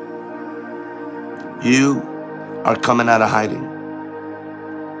 You are coming out of hiding.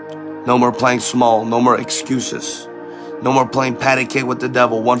 No more playing small. No more excuses. No more playing patty cake with the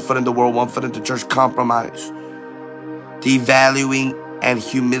devil. 1 foot in the world, 1 foot into church. Compromise. Devaluing and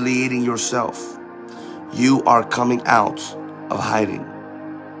humiliating yourself. You are coming out of hiding.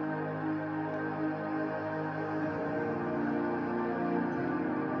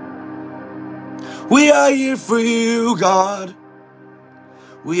 We are here for you, God.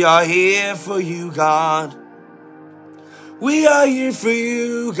 We are here for you, God. We are here for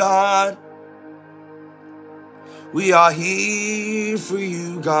you, God. We are here for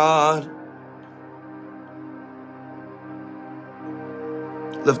you, God.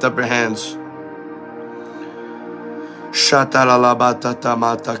 Lift up your hands. Shatalalabatata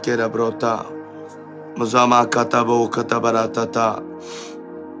mata kerabrota. Mazama katabo katabaratata.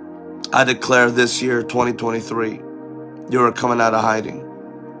 I declare this year, 2023, you are coming out of hiding.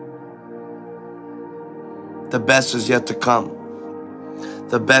 The best is yet to come.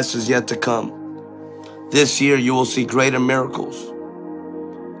 The best is yet to come. This year, you will see greater miracles.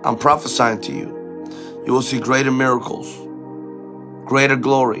 I'm prophesying to you. You will see greater miracles, greater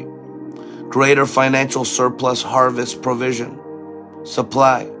glory, greater financial surplus, harvest, provision,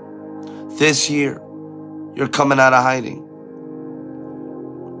 supply. This year, you're coming out of hiding.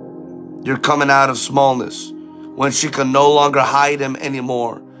 You're coming out of smallness. When she could no longer hide him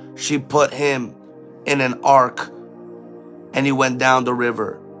anymore, she put him in an ark and he went down the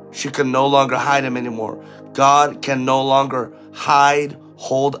river. She could no longer hide him anymore. God can no longer hide,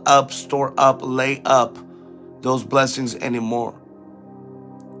 hold up, store up, lay up those blessings anymore.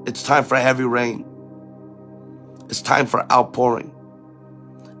 It's time for heavy rain. It's time for outpouring.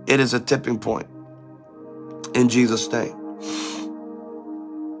 It is a tipping point. In Jesus' name.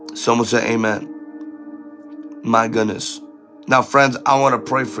 Someone say amen. My goodness. Now, friends, I want to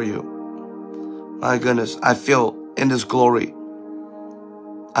pray for you. My goodness, I feel in this glory,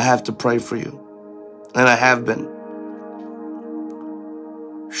 I have to pray for you. And I have been.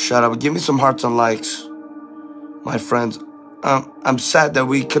 Shut up. Give me some hearts and likes, my friends. I'm sad that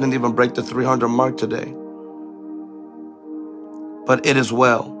we couldn't even break the 300 mark today. But it is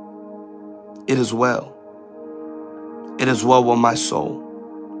well. It is well. It is well with my soul.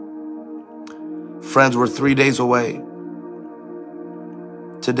 Friends, we're 3 days away.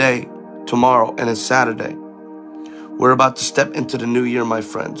 Today, tomorrow, and it's Saturday. We're about to step into the new year, my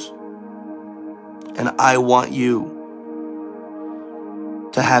friends. And I want you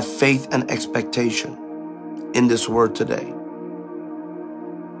to have faith and expectation in this word today.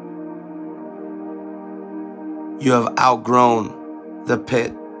 You have outgrown the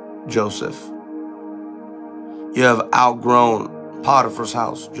pit, Joseph. You have outgrown Potiphar's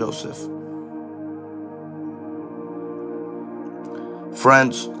house, Joseph.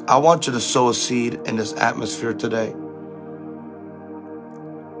 Friends, I want you to sow a seed in this atmosphere today.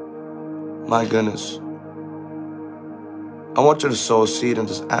 My goodness. I want you to sow a seed in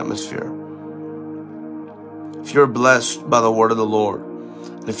this atmosphere. If you're blessed by the word of the Lord,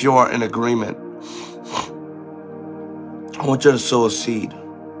 if you are in agreement, I want you to sow a seed.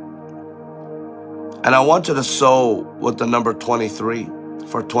 And I want you to sow with the number 23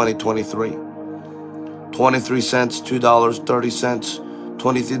 for 2023. 23 cents, $2, 30 cents,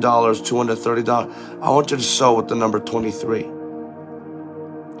 $23, $230. I want you to sow with the number 23.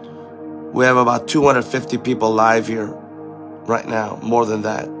 We have about 250 people live here right now, more than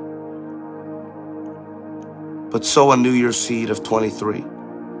that. But sow a New Year's seed of 23.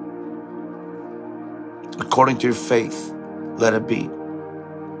 According to your faith, let it be.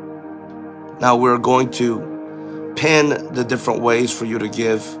 Now we're going to pin the different ways for you to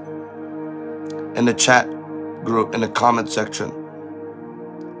give in the chat group, in the comment section.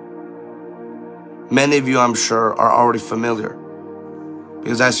 Many of you, I'm sure, are already familiar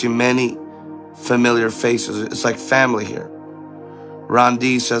because I see many familiar faces. It's like family here. Ron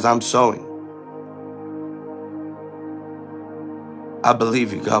D says, I'm sowing. I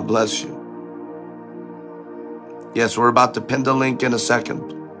believe you. God bless you. Yes, we're about to pin the link in a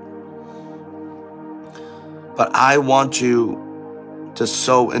second. But I want you to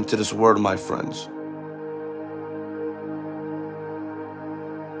sow into this word, my friends.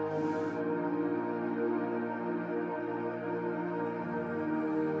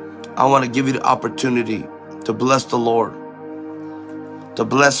 I want to give you the opportunity to bless the Lord, to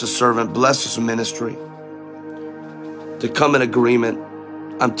bless His servant, bless His ministry, to come in agreement.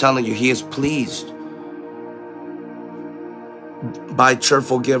 I'm telling you, He is pleased by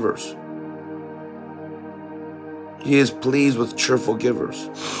cheerful givers. He is pleased with cheerful givers.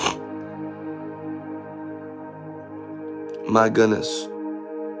 My goodness.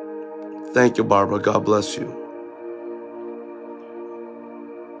 Thank you, Barbara. God bless you.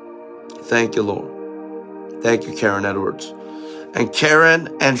 Thank you, Lord. Thank you, Karen Edwards. And Karen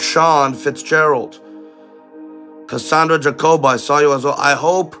and Sean Fitzgerald. Cassandra Jacoba, I saw you as well. I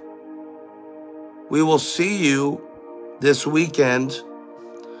hope we will see you this weekend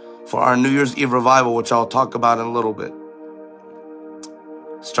for our New Year's Eve revival, which I'll talk about in a little bit.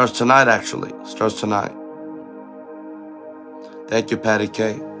 Starts tonight, actually. Starts tonight. Thank you, Patty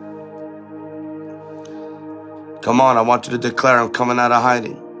K. Come on, I want you to declare, I'm coming out of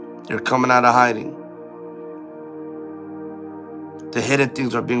hiding. You're coming out of hiding. The hidden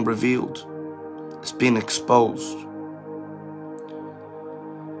things are being revealed. It's being exposed.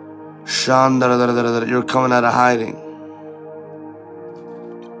 You're coming out of hiding.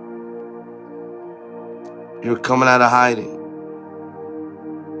 You're coming out of hiding.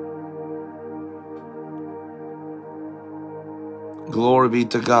 Glory be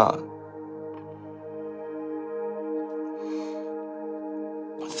to God.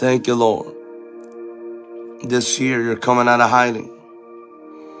 Thank you, Lord. This year, you're coming out of hiding.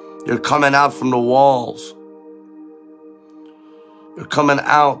 You're coming out from the walls. You're coming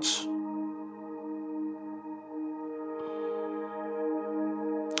out.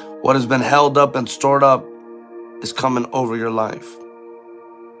 What has been held up and stored up is coming over your life.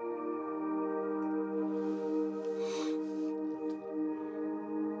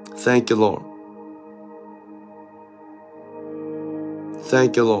 Thank you, Lord.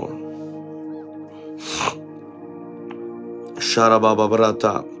 Thank you, Lord.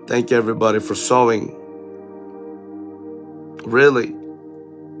 Sharabababrata. Thank you, everybody, for sowing. Really,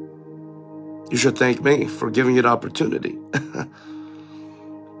 you should thank me for giving you the opportunity.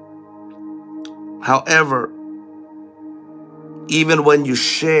 However, even when you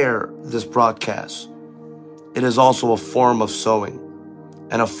share this broadcast, it is also a form of sowing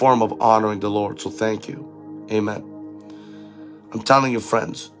and a form of honoring the Lord. So thank you. Amen. I'm telling you,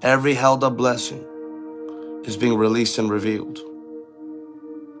 friends, every held up blessing is being released and revealed.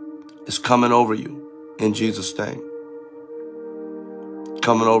 It's coming over you in Jesus' name.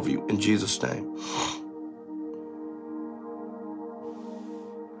 Coming over you in Jesus' name.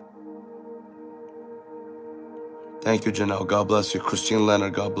 Thank you, Janelle. God bless you. Christine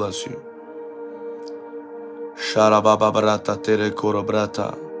Leonard, God bless you. Sharabababrata tere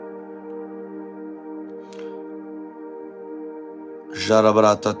korobrata.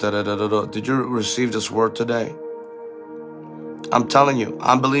 Jarabrata tere. Did you receive this word today? I'm telling you,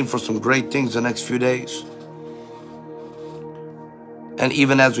 I'm believing for some great things the next few days. And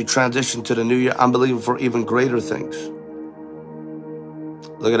even as we transition to the new year, I'm believing for even greater things.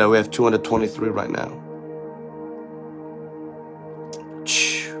 Look at that, we have 223 right now.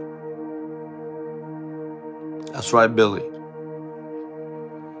 That's right, Billy.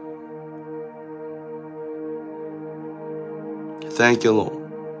 Thank you, Lord.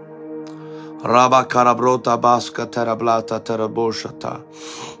 Rabba karabrota baska terablata teraboshata.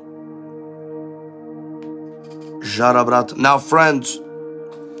 Jarabrata. Now, friends,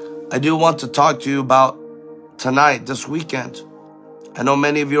 I do want to talk to you about tonight, this weekend. I know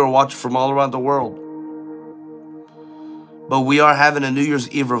many of you are watching from all around the world. But we are having a New Year's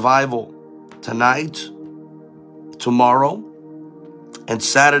Eve revival tonight, tomorrow, and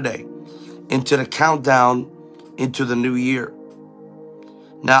Saturday into the countdown into the new year.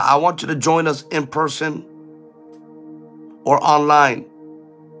 Now, I want you to join us in person or online.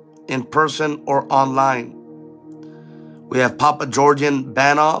 In person or online. We have Papa Georgian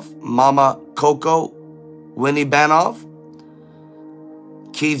Banoff, Mama Coco, Winnie Banoff,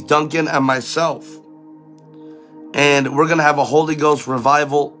 Keith Duncan, and myself. And we're going to have a Holy Ghost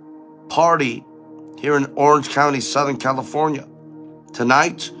revival party here in Orange County, Southern California.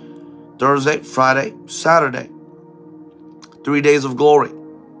 Tonight, Thursday, Friday, Saturday. 3 days of glory.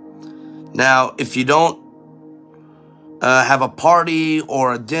 Now, if you don't have a party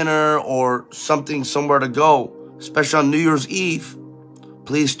or a dinner or something somewhere to go, especially on New Year's Eve,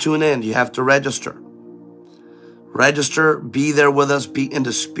 please tune in. You have to register. Register, be there with us, be in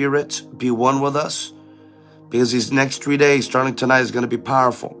the spirit, be one with us. Because these next 3 days, starting tonight, is going to be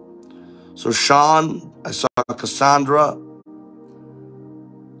powerful. So Sean, I saw Cassandra.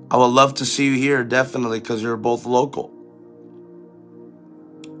 I would love to see you here, definitely, because you're both local.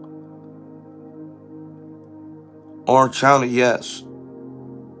 Orange County, yes.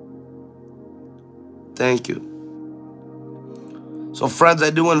 Thank you. So friends, I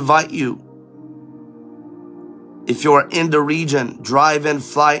do invite you. If you're in the region, drive in,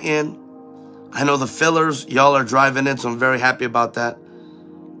 fly in. I know the fillers, y'all are driving in, so I'm very happy about that.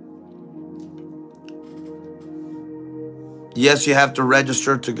 Yes, you have to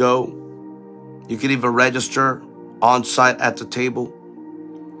register to go. You can even register on site at the table.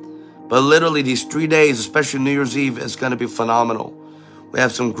 But literally these 3 days, especially New Year's Eve, is going to be phenomenal. We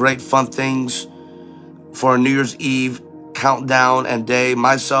have some great fun things for New Year's Eve countdown and day.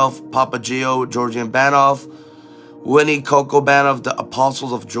 Myself, Papa Gio, Georgian Banoff, Winnie Coco Banoff, the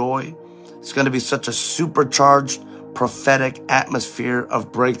Apostles of Joy. It's going to be such a supercharged, prophetic atmosphere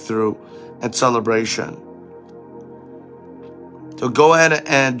of breakthrough and celebration. So go ahead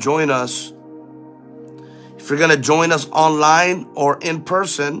and join us. If you're going to join us online or in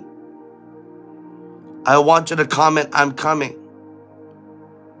person, I want you to comment, I'm coming.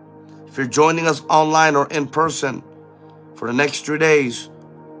 If you're joining us online or in person for the next 3 days,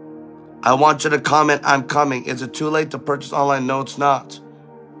 I want you to comment, I'm coming. Is it too late to purchase online? No, it's not.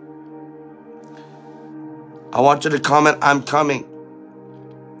 I want you to comment, I'm coming.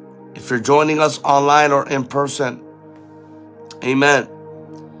 If you're joining us online or in person, amen.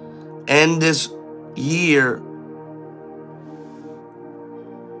 End this year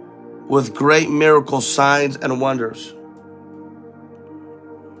with great miracles, signs, and wonders.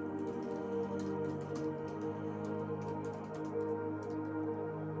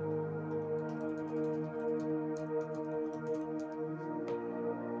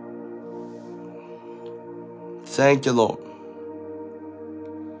 Thank you, Lord.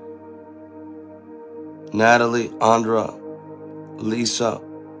 Natalie, Andra, Lisa,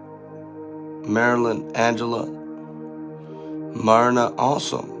 Marilyn, Angela, Marna,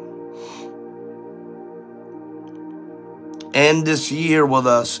 awesome. End this year with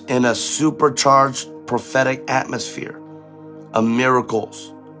us in a supercharged prophetic atmosphere of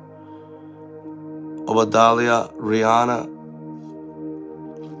miracles. Obadiah, Rihanna,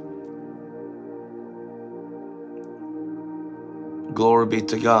 glory be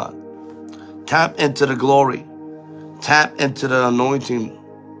to God. Tap into the glory. Tap into the anointing.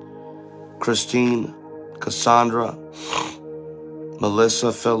 Christine, Cassandra,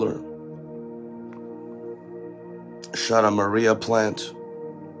 Melissa Filler, Shara Maria Plant.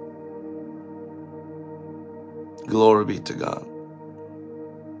 Glory be to God.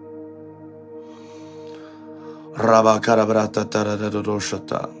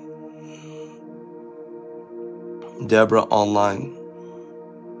 Deborah online.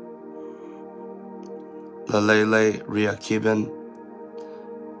 Lalele Riakiban.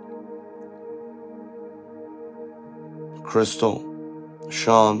 Crystal,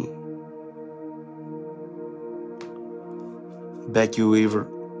 Sean, Becky Weaver,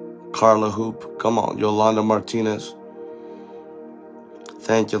 Carla Hoop, come on, Yolanda Martinez.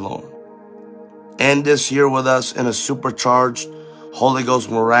 Thank you, Lord. End this year with us in a supercharged, Holy Ghost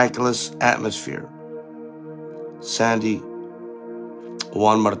miraculous atmosphere. Sandy,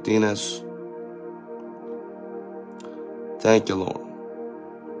 Juan Martinez. Thank you, Lord.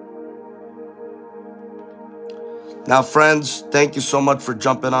 Now, friends, thank you so much for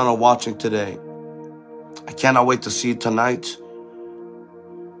jumping on and watching today. I cannot wait to see you tonight,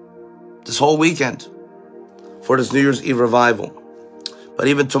 this whole weekend, for this New Year's Eve revival. But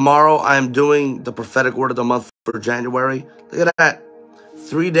even tomorrow, I am doing the prophetic word of the month for January. Look at that.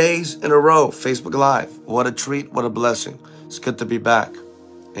 3 days in a row, Facebook Live. What a treat, what a blessing. It's good to be back.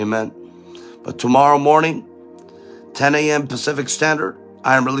 Amen. But tomorrow morning, 10 a.m. Pacific Standard,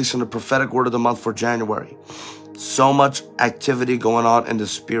 I am releasing the prophetic word of the month for January. So much activity going on in the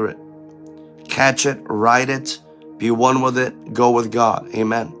spirit. Catch it, write it, be one with it, go with God.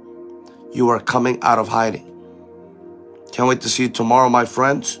 Amen. You are coming out of hiding. Can't wait to see you tomorrow, my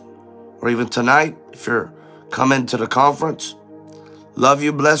friends, or even tonight if you're coming to the conference. Love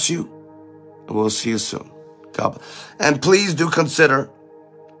you, bless you, and we'll see you soon. God bless. And please do consider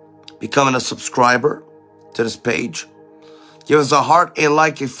becoming a subscriber to this page. Give us a heart, a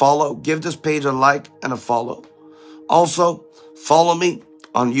like, a follow. Give this page a like and a follow. Also, follow me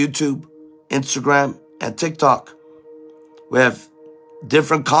on YouTube, Instagram, and TikTok. We have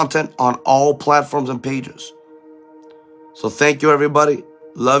different content on all platforms and pages. So thank you, everybody.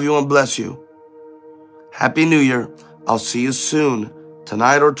 Love you and bless you. Happy New Year. I'll see you soon,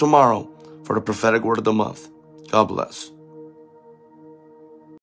 tonight or tomorrow, for the prophetic word of the month. God bless.